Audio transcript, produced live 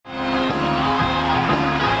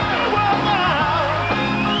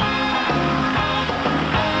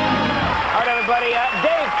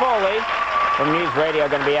from News Radio are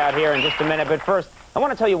going to be out here in just a minute. But first, I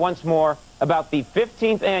want to tell you once more about the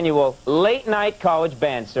 15th annual Late Night College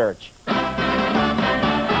Band Search.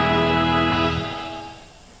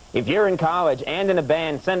 If you're in college and in a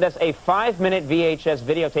band, send us a 5-minute VHS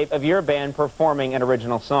videotape of your band performing an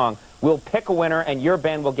original song. We'll pick a winner, and your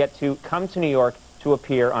band will get to come to New York to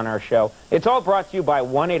appear on our show. It's all brought to you by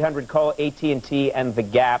 1-800-CALL-AT&T and The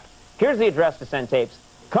Gap. Here's the address to send tapes.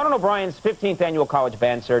 Conan O'Brien's 15th Annual College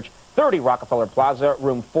Band Search, 30 Rockefeller Plaza,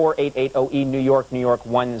 room 4880E, New York,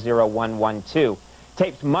 10112.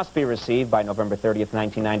 Tapes must be received by November 30th,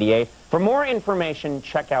 1998. For more information,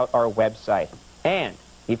 check out our website. And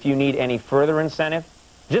if you need any further incentive,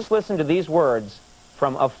 just listen to these words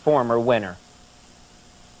from a former winner.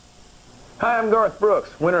 Hi, I'm Garth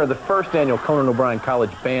Brooks, winner of the first annual Conan O'Brien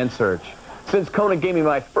College Band Search. Since Conan gave me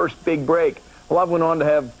my first big break, well, I went on to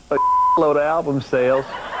have a load of album sales.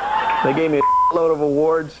 They gave me a load of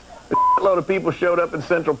awards. A load of people showed up in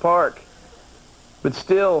Central Park. But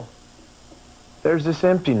still, there's this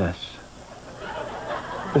emptiness.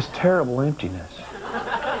 This terrible emptiness.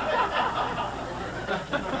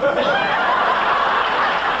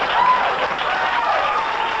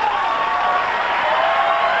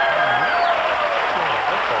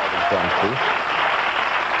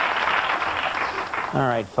 All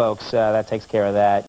right, folks, that takes care of that.